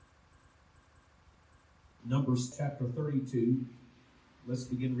Numbers chapter 32. Let's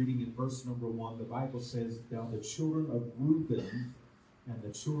begin reading in verse number 1. The Bible says, "Now the children of Reuben and the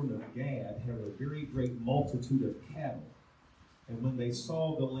children of Gad had a very great multitude of cattle. And when they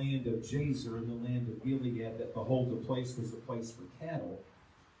saw the land of Jazer and the land of Gilead, that behold, the place was a place for cattle,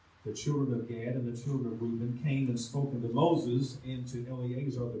 the children of Gad and the children of Reuben came and spoke unto Moses and to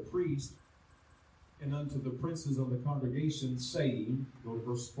Eleazar the priest, and unto the princes of the congregation, saying," go to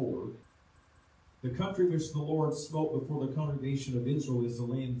verse 4, "The country which the Lord smote before the congregation of Israel is the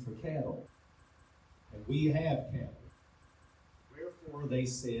land for cattle, and we have cattle. Wherefore they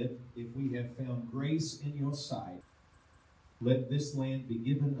said, If we have found grace in your sight, let this land be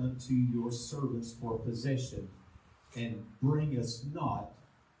given unto your servants for possession, and bring us not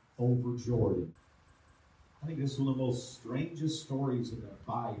over Jordan." I think this is one of the most strangest stories in the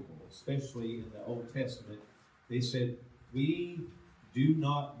Bible, especially in the Old Testament. They said, "We do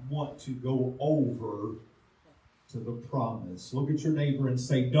not want to go over to the promise." Look at your neighbor and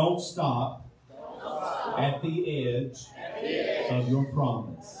say, "Don't stop at the edge of your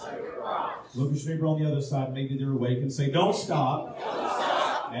promise." Look at your neighbor on the other side, maybe they're awake, and say, "Don't stop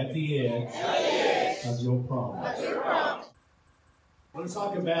at the edge of your promise." I want to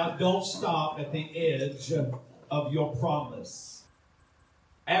talk about don't stop at the edge of your promise.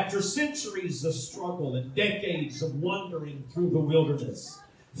 After centuries of struggle and decades of wandering through the wilderness,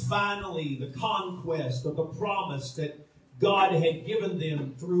 finally the conquest of the promise that God had given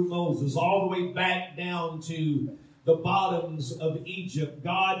them through Moses, all the way back down to the bottoms of Egypt.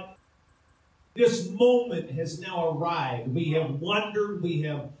 God, this moment has now arrived. We have wandered, we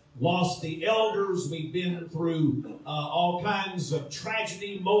have lost the elders, we've been through all kinds of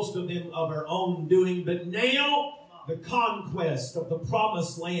tragedy, most of them of our own doing, but now the conquest of the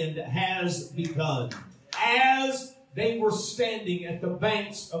promised land has begun. As they were standing at the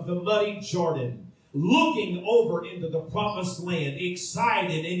banks of the muddy Jordan, looking over into the promised land,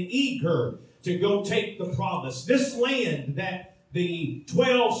 excited and eager to go take the promise. This land that the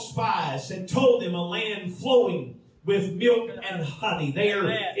 12 spies had told them, a land flowing with milk and honey. They are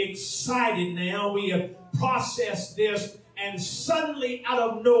excited now. We have processed this, and suddenly out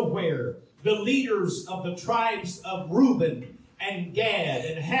of nowhere, the leaders of the tribes of Reuben and Gad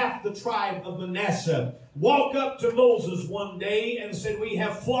and half the tribe of Manasseh walk up to Moses one day and said, "We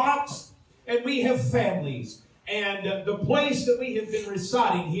have flocks and we have families, and the place that we have been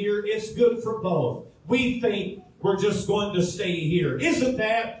residing here is good for both. We think we're just going to stay here." Isn't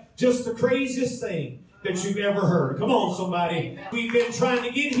that just the craziest thing that you've ever heard? Come on, somebody. We've been trying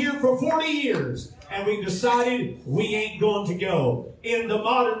to get here for 40 years, and we decided we ain't going to go. In the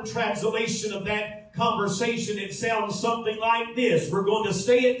modern translation of that conversation, it sounds something like this: we're going to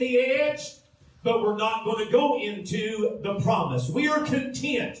stay at the edge, but we're not going to go into the promise. We are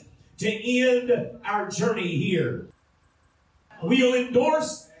content to end our journey here. We'll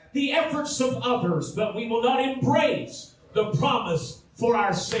endorse the efforts of others, but we will not embrace the promise for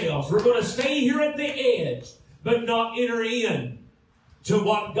ourselves. We're going to stay here at the edge, but not enter in to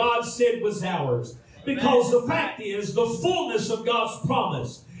what God said was ours. Because the fact is, the fullness of God's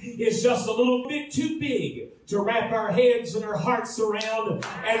promise is just a little bit too big to wrap our heads and our hearts around.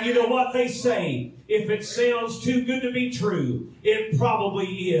 And you know what they say? If it sounds too good to be true, it probably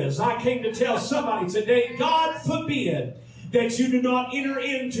is. I came to tell somebody today, God forbid that you do not enter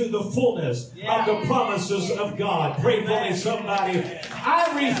into the fullness of the promises of God. Pray for me, somebody.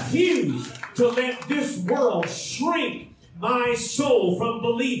 I refuse to let this world shrink my soul from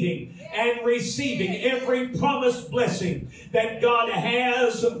believing and receiving every promised blessing that God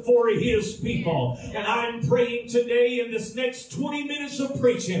has for His people. And I'm praying today in this next 20 minutes of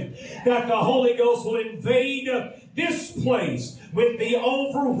preaching that the Holy Ghost will invade this place with the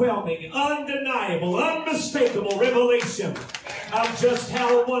overwhelming, undeniable, unmistakable revelation of just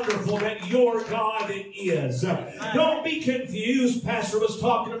how wonderful that your God is. Don't be confused. Pastor was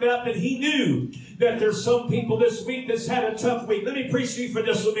talking about that he knew that there's some people this week that's had a tough week. Let me preach to you for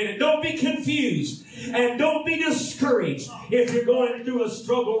just a minute. Don't be confused and don't be discouraged if you're going through a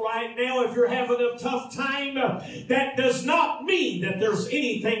struggle right now, if you're having a tough time. That does not mean that there's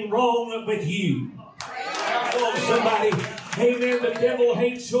anything wrong with you. Come on, somebody. Amen. The devil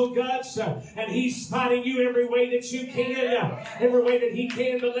hates your guts, and he's fighting you every way that you can, every way that he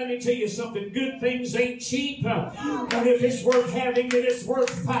can. But let me tell you something. Good things ain't cheap. But if it's worth having, then it's worth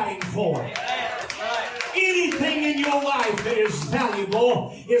fighting for. Anything in your life that is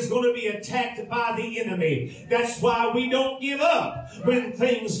valuable is going to be attacked by the enemy. That's why we don't give up when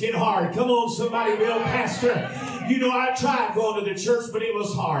things get hard. Come on, somebody, Bill, Pastor. You know, I tried going to the church, but it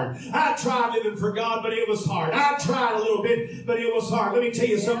was hard. I tried living for God, but it was hard. I tried a little bit, but it was hard. Let me tell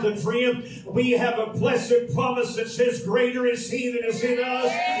you something, friend. We have a blessed promise that says, greater is He that is in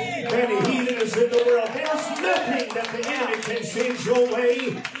us than He that is in the world. There's nothing that the enemy can send your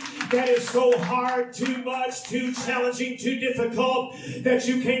way that is so hard, too much, too challenging, too difficult that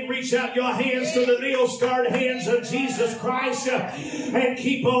you can't reach out your hands to the nail-scarred hands of Jesus Christ and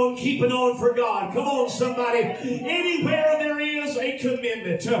keep on keeping on for God. Come on, somebody. Anywhere there is a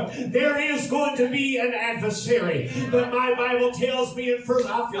commitment, there is going to be an adversary. But my Bible tells me in first,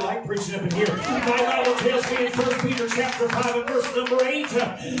 I feel like preaching up in here. My Bible tells me in 1 Peter chapter 5 and verse number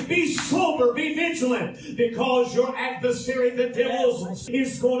 8, be sober, be vigilant, because your adversary, the devil,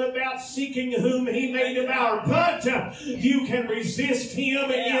 is going about seeking whom he may devour. But you can resist him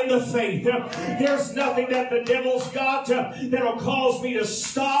in the faith. There's nothing that the devil's got that'll cause me to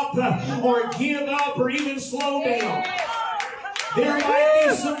stop or give up or even slow down. There might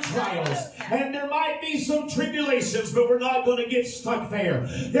be some trials and there might be some tribulations, but we're not going to get stuck there.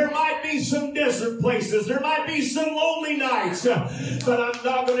 There might be some desert places. There might be some lonely nights, but I'm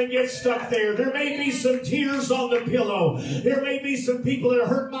not going to get stuck there. There may be some tears on the pillow. There may be some people that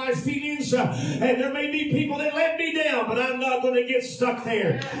hurt my feelings, and there may be people that let me down, but I'm not going to get stuck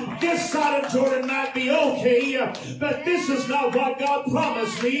there. This side of Jordan might be okay, but this is not what God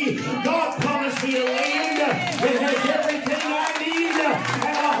promised me. God promised me a land that has everything I need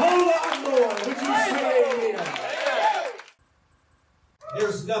and a whole lot more. Would you say amen?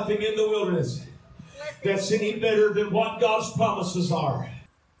 There's nothing in the wilderness that's any better than what God's promises are.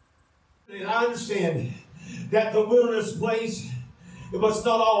 And I understand that the wilderness place, it was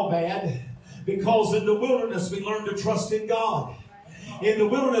not all bad, because in the wilderness we learn to trust in God. In the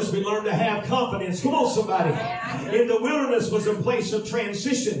wilderness we learn to have confidence. Come on, somebody. In the wilderness was a place of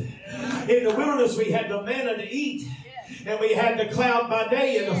transition. In the wilderness we had the manna to eat. And we had the cloud by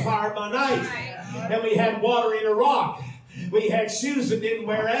day and the fire by night. And we had water in a rock. We had shoes that didn't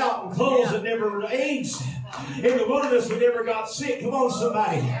wear out and clothes that never aged. In the wilderness we never got sick. Come on,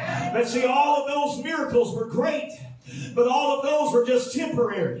 somebody. But see, all of those miracles were great. But all of those were just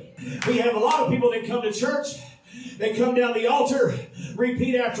temporary. We have a lot of people that come to church. They come down the altar,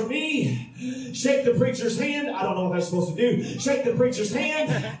 repeat after me, shake the preacher's hand. I don't know what that's supposed to do. Shake the preacher's hand,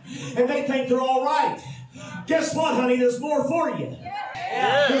 and they think they're all right. Guess what, honey? There's more for you.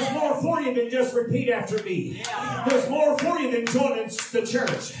 There's more for you than just repeat after me. There's more for you than joining the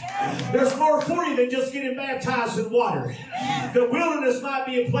church. There's more for you than just getting baptized in water. The wilderness might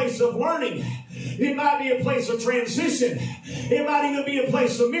be a place of learning. It might be a place of transition. It might even be a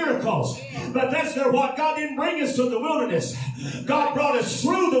place of miracles. But that's not what God didn't bring us to the wilderness. God brought us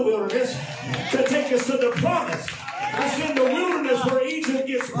through the wilderness to take us to the promise. It's in the wilderness where Egypt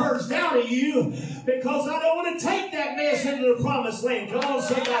gets purged out of you, because I don't want to take that mess into the promised land. Come on,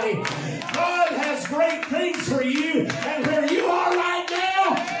 somebody. God has great things for you, and where you are right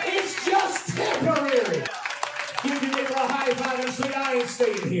now, it's just temporary. Give your neighbor a high five and say, I ain't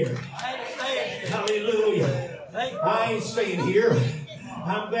staying here. Hallelujah. I ain't staying here.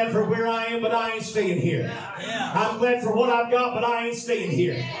 I'm glad for where I am, but I ain't staying here. I'm glad for what I've got, but I ain't staying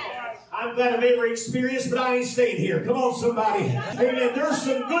here. I'm glad of every experience, but I ain't staying here. Come on, somebody. Amen. There's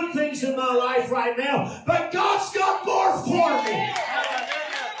some good things in my life right now, but God's got more for me.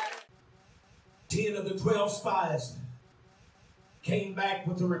 10 of the 12 spies came back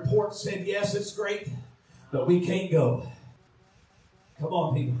with a report, said, yes, it's great, but we can't go. Come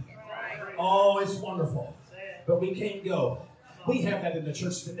on, people. Oh, it's wonderful, but we can't go. We have that in the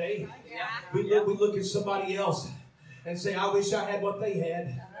church today. We look at somebody else and say, I wish I had what they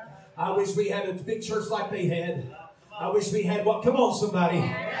had. I wish we had a big church like they had. I wish we had what? Come on, somebody.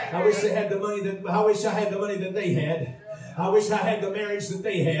 I wish they had the money that. I wish I had the money that they had. I wish I had the marriage that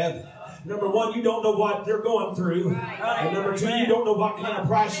they have. Number one, you don't know what they're going through. And number two, you don't know what kind of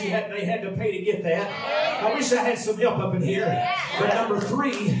price they had to pay to get that. I wish I had some help up in here. But number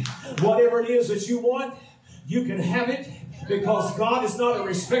three, whatever it is that you want, you can have it, because God is not a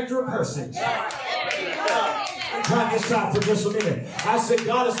respecter of persons. Try this out for just a minute. I said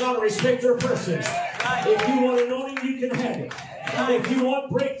God is not a respecter of persons. If you want anointing, you can have it. If you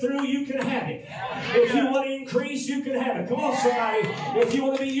want breakthrough, you can have it. If you want to increase, you can have it. Come on, somebody. If you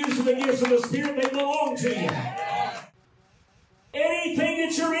want to be used in the gifts of the Spirit, they belong to you. Anything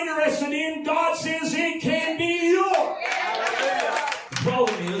that you're interested in, God says it can be yours. The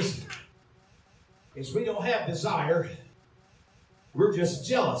problem is we don't have desire We're just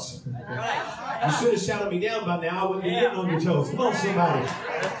jealous. You should have shouted me down by now. I wouldn't be getting on your toes. Come on, somebody.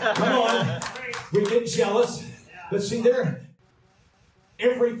 Come on. We get jealous. But see there,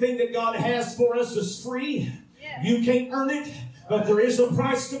 everything that God has for us is free. You can't earn it, but there is a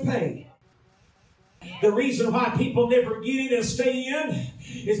price to pay. The reason why people never get in and stay in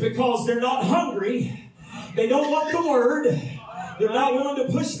is because they're not hungry. They don't want the word. They're not willing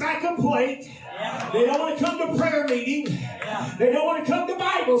to push back a plate. They don't want to come to prayer meeting. They don't want to come to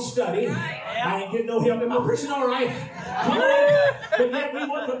Bible study. I ain't getting no help. Am I preaching all right? Come on. But yet we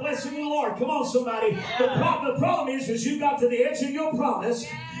want the blessing of the Lord. Come on, somebody. The problem is you got to the edge of your promise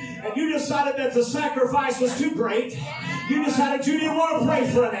and you decided that the sacrifice was too great. You decided you didn't want to pray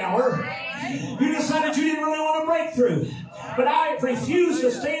for an hour. You decided you didn't really want a breakthrough. But I refuse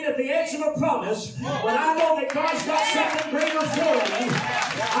to stand at the edge of a promise when I know that God's got something greater for me.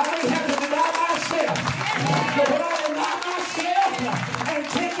 I may have to deny myself. But when I deny myself and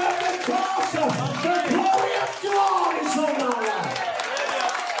take up the cross, the glory of God is on my life.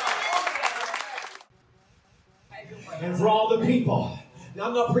 And for all the people, now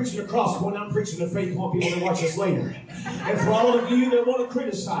I'm not preaching the cross point, I'm preaching the faith point, people that watch us later. And for all of you that want to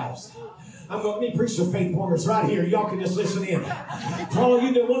criticize, I'm going to preach the faith pointers right here. Y'all can just listen in. For all of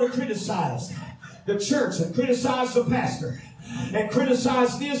you that want to criticize the church and criticize the pastor and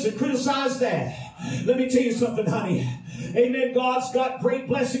criticize this and criticize that, let me tell you something, honey. Amen. God's got great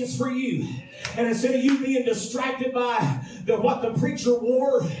blessings for you. And instead of you being distracted by what the preacher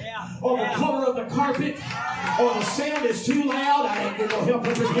wore, or the color of the carpet, or the sound is too loud, I ain't getting no help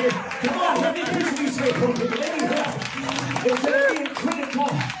over here. Come on, let me preach these faith pointers. Let me help. Instead of being critical,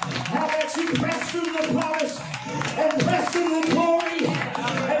 how about you press through the promise and press through the glory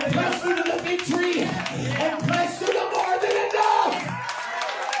and press through the victory and press through the more than enough.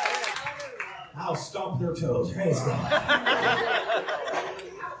 I'll stomp their toes. Praise God.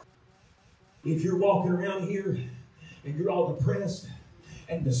 If you're walking around here and you're all depressed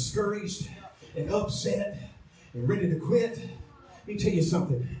and discouraged and upset and ready to quit, let me tell you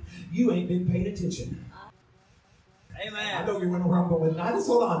something. You ain't been paying attention. Amen. I know you're wondering where I'm going. Now, just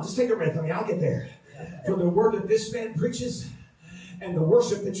hold on. Just take a breath on me. I'll get there. For the word that this man preaches and the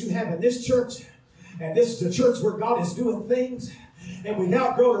worship that you have in this church, and this is the church where God is doing things, and we've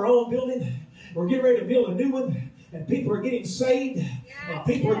outgrown our own building. We're getting ready to build a new one, and people are getting saved, and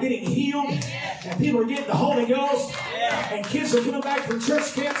people are getting healed, and people are getting the Holy Ghost, and kids are coming back from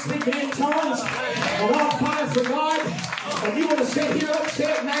church camp speaking in tongues, and on fire for God, and you want to sit here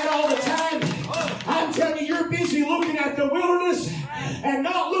upset and mad all the time. I'm telling you, you're busy looking at the wilderness and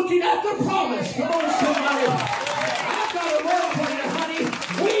not looking at the promise. Come on, somebody. I've got a word for you, honey.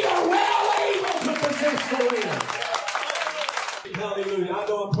 We are well able to possess the land. Hallelujah. I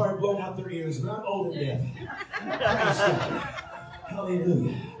know I'm probably blowing out their ears, but I'm old and deaf.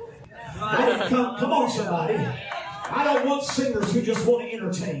 Hallelujah. Come on, somebody. I don't want singers who just want to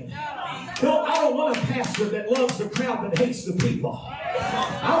entertain. No, I don't want a pastor that loves the crowd but hates the people.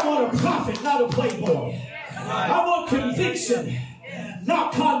 I want a prophet, not a playboy. I want conviction,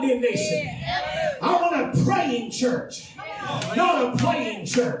 not condemnation. I want a praying church, not a playing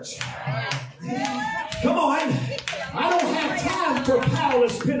church. Come on. I don't have time for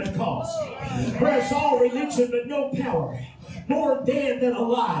powerless Pentecost, where it's all religion but no power. More dead than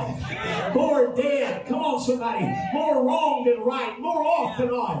alive. More dead. Come on, somebody. More wrong than right. More off than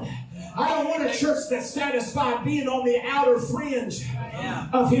on. I don't want a church that's satisfied being on the outer fringe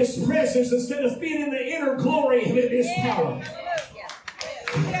of His presence instead of being in the inner glory of His power.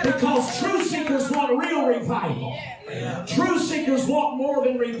 Because truth seekers want real revival. Truth seekers want more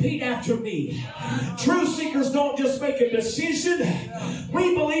than repeat after me. Truth seekers don't just make a decision.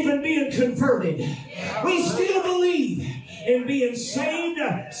 We believe in being converted. We still believe in being saved,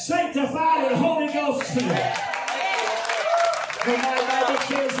 sanctified, and Holy Ghost filled. And my Bible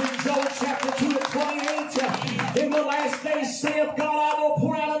says in Joel chapter 2 and 28, in the last days saith God, I will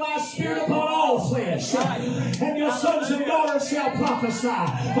pour out of my spirit upon all flesh, and your sons and daughters shall prophesy.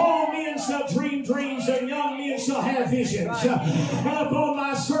 Old men shall dream dreams, and young men shall have visions. And upon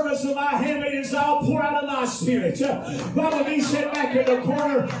my servants and my handmaidens I'll pour out of my spirit. While we sit back in the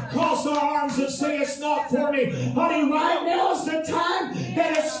corner, cross our arms and say it's not for me. Honey, right now is the time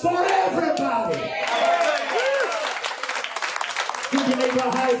that it's for everybody. Give your neighbor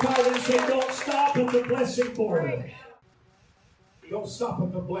a high five and say, don't stop at the blessing border. Don't stop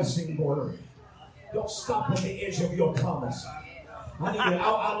at the blessing border. Don't stop at the edge of your promise.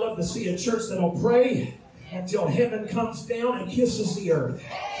 I love to see a church that'll pray until heaven comes down and kisses the earth.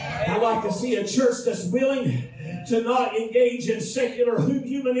 I like to see a church that's willing to not engage in secular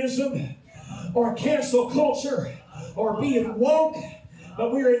humanism or cancel culture or being woke,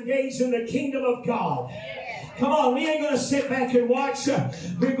 but we're engaged in the kingdom of God. Come on, we ain't going to sit back and watch.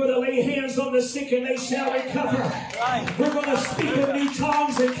 We're going to lay hands on the sick and they shall recover. We're going to speak in new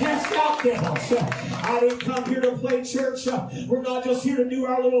tongues and cast out devils. I didn't come here to play church. We're not just here to do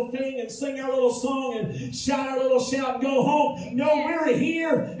our little thing and sing our little song and shout our little shout and go home. No, we're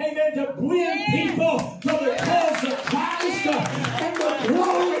here, amen, to win people to the cause of Christ and the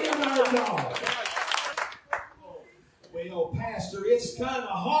glory of our God. Well, Pastor, it's kind of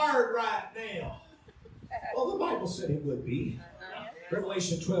hard right now. Well, the Bible said it would be.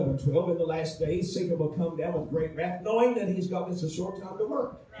 Revelation 12 and 12, in the last days, Satan will come down with great wrath, knowing that he's got just a short time to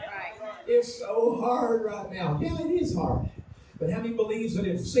work. It's so hard right now. Yeah, it is hard. But how many believes that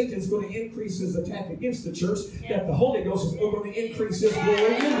if Satan's going to increase his attack against the church, that the Holy Ghost is going to increase his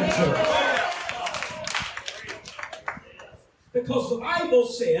glory in the church? Because the Bible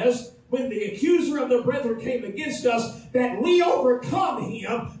says, when the accuser of the brethren came against us, that we overcome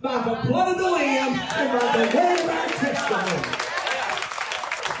him by the blood of the Lamb and by the word of our testimony.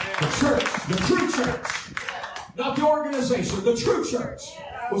 The church, the true church, not the organization, the true church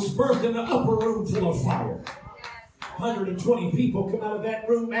was birthed in the upper room full of fire. 120 people come out of that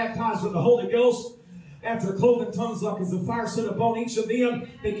room baptized with the Holy Ghost. After cloven tongues like as a fire set upon each of them,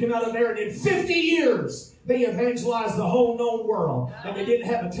 they came out of there, and in 50 years, they evangelized the whole known world. And they didn't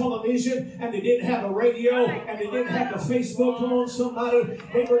have a television, and they didn't have a radio, and they didn't have the Facebook. Come on, somebody.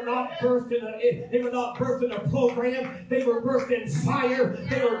 They were not birthed in a program. They were birthed in fire.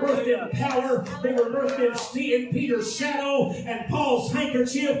 They were birthed in power. They were birthed in Peter's shadow and Paul's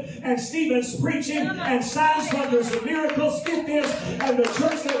handkerchief and Stephen's preaching and signs, wonders, and miracles. Get this. And the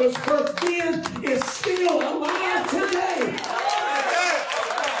church that was birthed then is still alive today.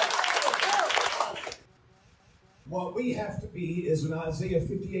 What we have to be is an Isaiah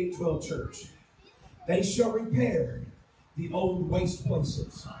 58:12 church. They shall repair the old waste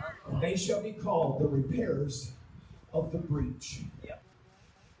places, and they shall be called the repairers of the breach.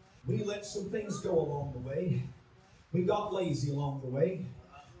 We let some things go along the way. We got lazy along the way.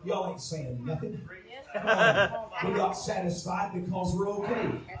 Y'all ain't saying nothing. We got satisfied because we're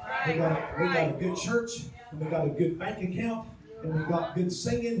okay. We got a good church, and we got a good bank account, and we got good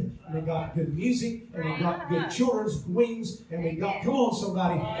singing, and we got good music, and we got good children's wings, and we got, come on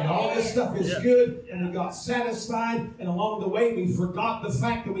somebody, and all this stuff is good, and we got satisfied, and along the way we forgot the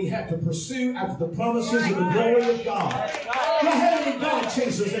fact that we have to pursue after the promises of the glory of God. Now, how many God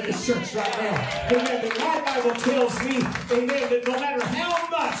chasers in this church right now? Amen. The Bible tells me, amen, that no matter how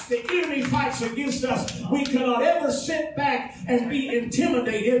much the enemy fights against us, we cannot ever sit back and be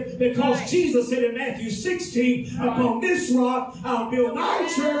intimidated, because Jesus said in Matthew 16, upon this rock I'll build my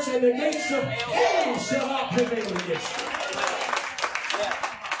church, and the gates of hell shall not prevail against it.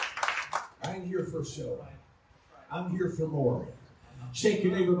 I ain't here for a show. I'm here for more. Shake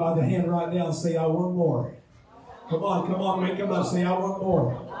your neighbor by the hand right now and say, I want more. Come on, make them up. Say, I want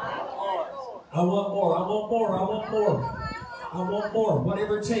more. I want more. I want more. I want more. I want more.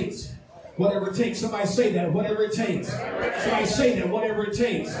 Whatever it takes. Whatever it takes. Somebody say that. Whatever it takes. Somebody say that. Whatever it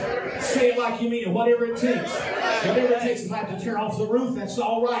takes. Say it like you mean it. Whatever it takes. Whatever it takes. If I have to tear off the roof, that's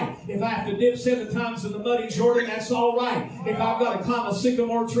all right. If I have to dip 7 times in the muddy Jordan, that's all right. If I've got to climb a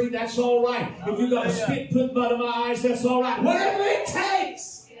sycamore tree, that's all right. If you've got to spit, put mud in my eyes, that's all right. Whatever it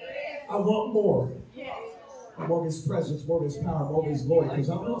takes. I want more. More of His presence, more of His power, more of His glory, because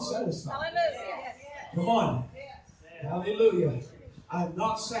I'm not satisfied. Come on. Hallelujah. I'm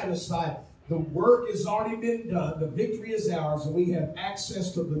not satisfied. The work has already been done. The victory is ours, and we have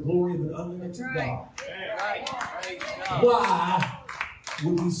access to the glory of an unlimited God. Why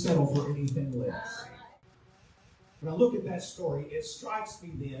would we settle for anything less? When I look at that story, it strikes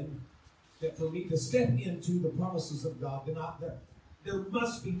me then that for me to step into the promises of God, there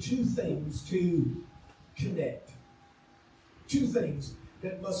must be 2 things to connect. 2 things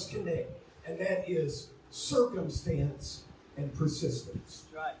that must connect, and that is circumstance and persistence.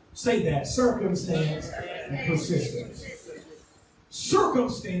 Right. Say that. Circumstance and persistence.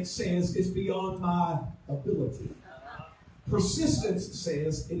 Circumstance says it's beyond my ability. Persistence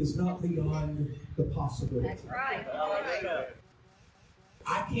says it is not beyond the possibility. That's right.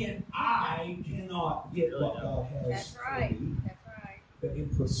 I cannot get what God has for me. That's right. But in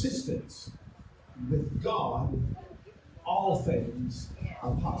persistence with God, all things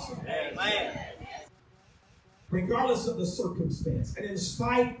are possible. Amen. Regardless of the circumstance, and in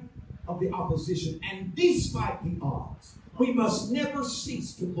spite of the opposition, and despite the odds, we must never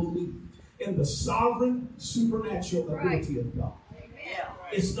cease to believe in the sovereign, supernatural ability of God.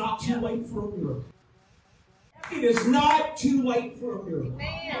 It's not too late for a miracle. It is not too late for a miracle.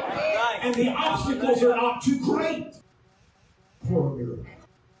 And the obstacles are not too great. for a miracle.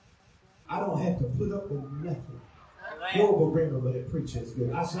 I don't have to put up with nothing. Horrible grammar, but it preaches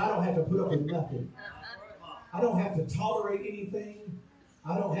good. I said, I don't have to put up with nothing. I don't have to tolerate anything.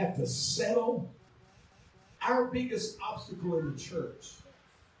 I don't have to settle. Our biggest obstacle in the church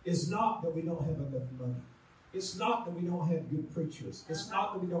is not that we don't have enough money. It's not that we don't have good preachers. It's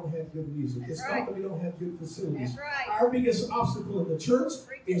not that we don't have good music. It's not that we don't have good facilities. Our biggest obstacle in the church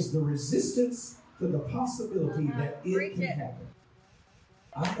is the resistance to the possibility that it can happen.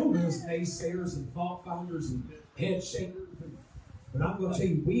 I know there's naysayers and fault finders and head shakers, but I'm going to tell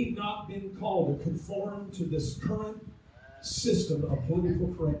you, we've not been called to conform to this current system of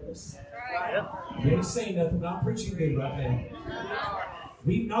political correctness. You ain't saying nothing, but I'm preaching good right now.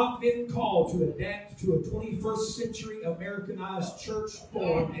 We've not been called to adapt to a 21st century Americanized church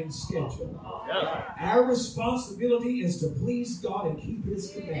form and schedule. Our responsibility is to please God and keep His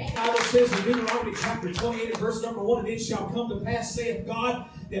commandments. The Bible says in Deuteronomy chapter 28 and verse number 1, and it shall come to pass, saith God,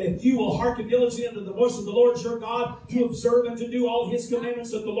 that if you will hearken diligently unto the voice of the Lord your God, to observe and to do all His commandments,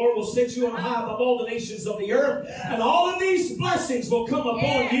 that the Lord will set you on high above all the nations of the earth, and all of these blessings will come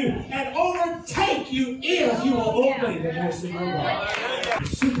upon you and overtake you if you will obey the voice of your God. The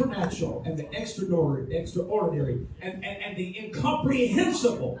supernatural and the extraordinary and the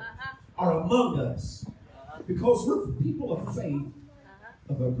incomprehensible are among us because we're people of faith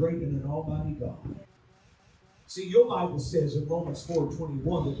of a great and an almighty God. See, your Bible says in Romans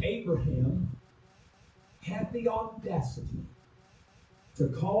 4:21 that Abraham had the audacity to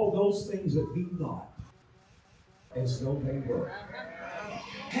call those things that be not as though they were.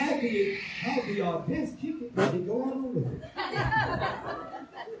 Had the audacity, kick it, buddy, go on with it.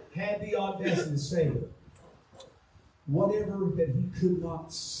 Had the audacity to say whatever that he could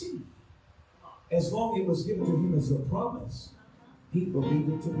not see, as long as it was given to him as a promise, he believed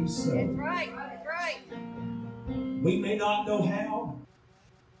it to be so. That's right. That's right. We may not know how.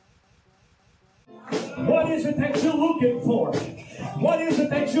 What is it that you're looking for? What is it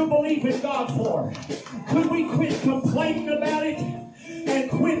that you believe in God for? Could we quit complaining about it and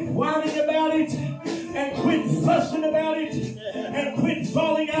quit whining about it and quit fussing about it and quit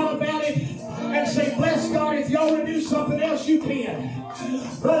falling out about it and say, bless God, if y'all want to do something else, you can.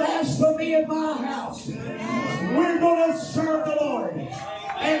 But as for me and my house, we're going to serve the Lord.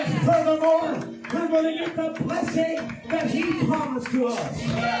 And furthermore, we're going to get the blessing that He promised to us.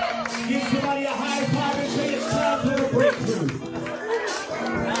 Give somebody a high five and say it's time for a breakthrough.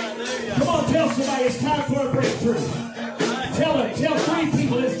 Come on, tell somebody it's time for a breakthrough. Tell 3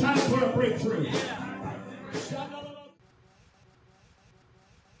 people it's time for a breakthrough.